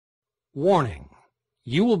Warning: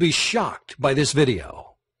 you will be shocked by this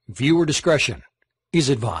video. Viewer discretion is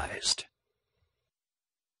advised.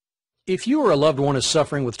 If you or a loved one is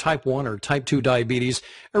suffering with type 1 or type 2 diabetes,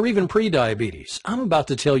 or even pre-diabetes, I'm about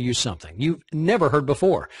to tell you something you've never heard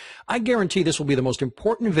before. I guarantee this will be the most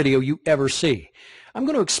important video you ever see. I'm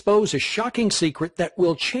going to expose a shocking secret that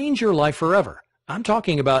will change your life forever. I'm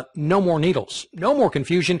talking about no more needles, no more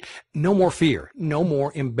confusion, no more fear, no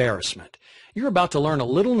more embarrassment. You're about to learn a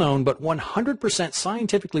little known but 100%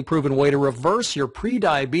 scientifically proven way to reverse your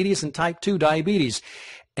pre-diabetes and type 2 diabetes.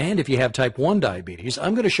 And if you have type 1 diabetes,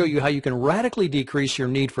 I'm going to show you how you can radically decrease your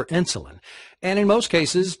need for insulin. And in most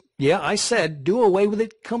cases, yeah, I said do away with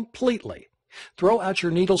it completely. Throw out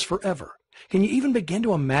your needles forever. Can you even begin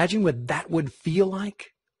to imagine what that would feel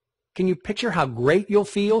like? Can you picture how great you'll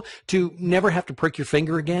feel to never have to prick your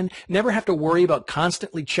finger again, never have to worry about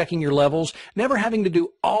constantly checking your levels, never having to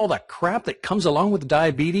do all the crap that comes along with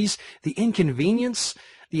diabetes, the inconvenience,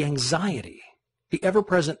 the anxiety, the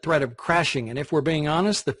ever-present threat of crashing, and if we're being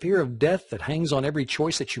honest, the fear of death that hangs on every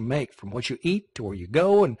choice that you make, from what you eat to where you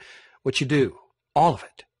go and what you do, all of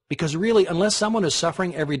it. Because really, unless someone is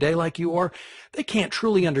suffering every day like you are, they can't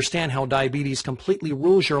truly understand how diabetes completely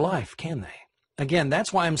rules your life, can they? Again,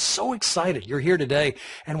 that's why I'm so excited you're here today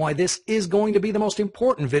and why this is going to be the most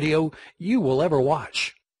important video you will ever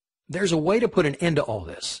watch. There's a way to put an end to all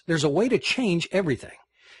this. There's a way to change everything.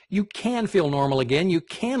 You can feel normal again. You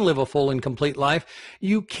can live a full and complete life.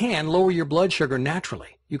 You can lower your blood sugar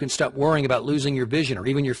naturally. You can stop worrying about losing your vision or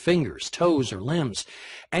even your fingers, toes, or limbs.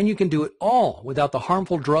 And you can do it all without the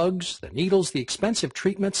harmful drugs, the needles, the expensive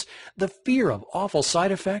treatments, the fear of awful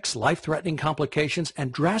side effects, life-threatening complications,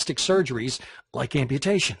 and drastic surgeries like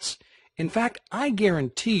amputations. In fact, I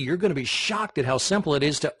guarantee you're going to be shocked at how simple it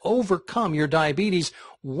is to overcome your diabetes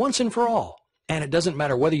once and for all. And it doesn't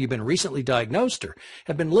matter whether you've been recently diagnosed or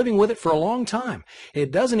have been living with it for a long time. It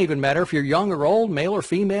doesn't even matter if you're young or old, male or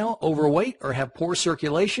female, overweight, or have poor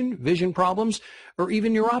circulation, vision problems, or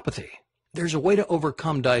even neuropathy. There's a way to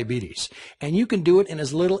overcome diabetes, and you can do it in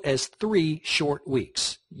as little as 3 short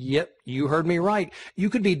weeks. Yep, you heard me right. You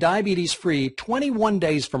could be diabetes-free 21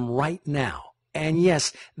 days from right now. And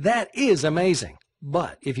yes, that is amazing.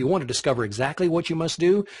 But if you want to discover exactly what you must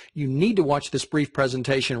do, you need to watch this brief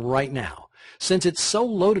presentation right now. Since it's so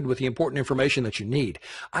loaded with the important information that you need,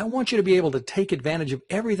 I want you to be able to take advantage of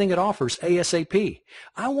everything it offers ASAP.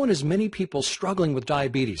 I want as many people struggling with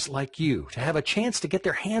diabetes like you to have a chance to get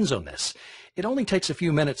their hands on this. It only takes a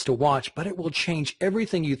few minutes to watch, but it will change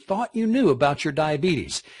everything you thought you knew about your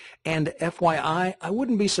diabetes. And FYI, I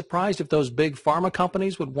wouldn't be surprised if those big pharma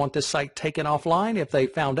companies would want this site taken offline if they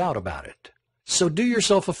found out about it. So do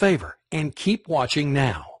yourself a favor and keep watching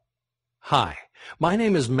now. Hi, my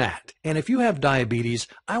name is Matt, and if you have diabetes,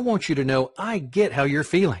 I want you to know I get how you're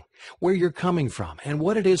feeling, where you're coming from, and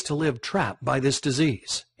what it is to live trapped by this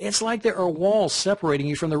disease. It's like there are walls separating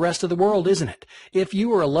you from the rest of the world, isn't it? If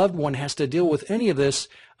you or a loved one has to deal with any of this,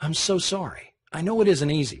 I'm so sorry. I know it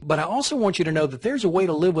isn't easy, but I also want you to know that there's a way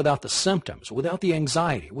to live without the symptoms, without the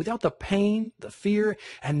anxiety, without the pain, the fear,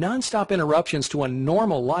 and nonstop interruptions to a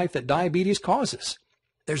normal life that diabetes causes.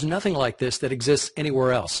 There's nothing like this that exists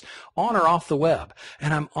anywhere else, on or off the web,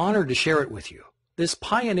 and I'm honored to share it with you. This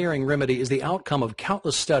pioneering remedy is the outcome of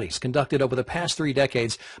countless studies conducted over the past 3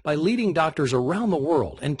 decades by leading doctors around the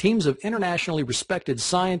world and teams of internationally respected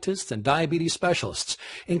scientists and diabetes specialists,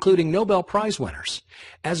 including Nobel Prize winners.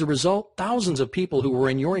 As a result, thousands of people who were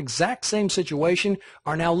in your exact same situation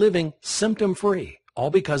are now living symptom-free,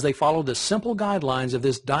 all because they followed the simple guidelines of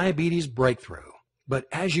this diabetes breakthrough. But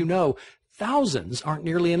as you know, thousands aren't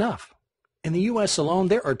nearly enough. In the U.S. alone,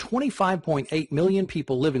 there are 25.8 million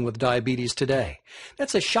people living with diabetes today.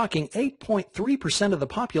 That's a shocking 8.3% of the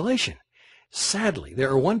population. Sadly, there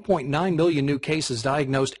are 1.9 million new cases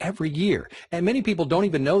diagnosed every year, and many people don't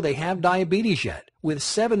even know they have diabetes yet, with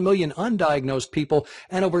 7 million undiagnosed people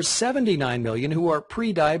and over 79 million who are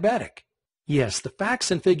pre-diabetic. Yes, the facts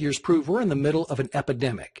and figures prove we're in the middle of an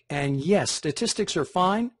epidemic. And yes, statistics are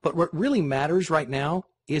fine, but what really matters right now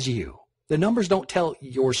is you. The numbers don't tell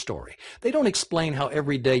your story. They don't explain how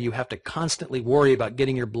every day you have to constantly worry about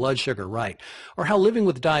getting your blood sugar right, or how living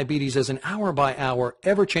with diabetes is an hour-by-hour,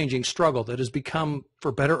 ever-changing struggle that has become,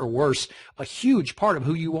 for better or worse, a huge part of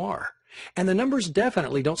who you are. And the numbers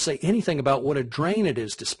definitely don't say anything about what a drain it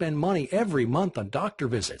is to spend money every month on doctor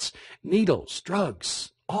visits, needles,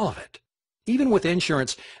 drugs, all of it. Even with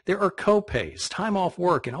insurance, there are co-pays, time off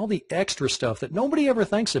work, and all the extra stuff that nobody ever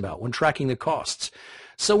thinks about when tracking the costs.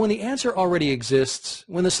 So when the answer already exists,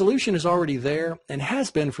 when the solution is already there and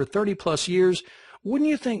has been for 30+ years, wouldn't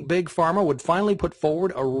you think Big Pharma would finally put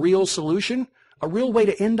forward a real solution? A real way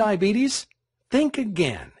to end diabetes? Think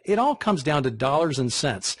again. It all comes down to dollars and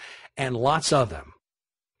cents, and lots of them.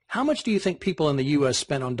 How much do you think people in the U.S.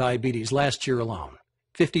 spent on diabetes last year alone?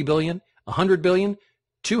 50 billion? 100 billion?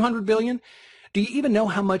 200 billion? Do you even know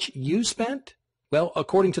how much you spent? Well,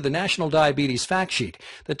 according to the National Diabetes Fact Sheet,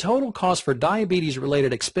 the total cost for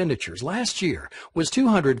diabetes-related expenditures last year was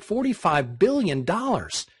 $245 billion.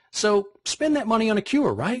 So spend that money on a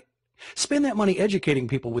cure, right? Spend that money educating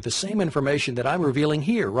people with the same information that I'm revealing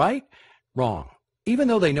here, right? Wrong. Even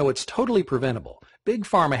though they know it's totally preventable, Big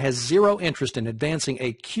Pharma has zero interest in advancing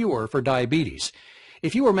a cure for diabetes.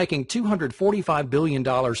 If you were making $245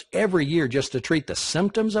 billion every year just to treat the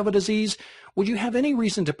symptoms of a disease, would you have any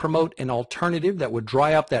reason to promote an alternative that would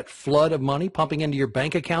dry up that flood of money pumping into your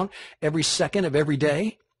bank account every second of every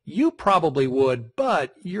day? You probably would,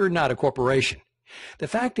 but you're not a corporation. The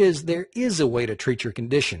fact is, there is a way to treat your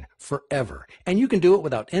condition forever, and you can do it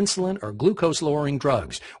without insulin or glucose-lowering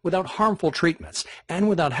drugs, without harmful treatments, and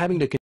without having to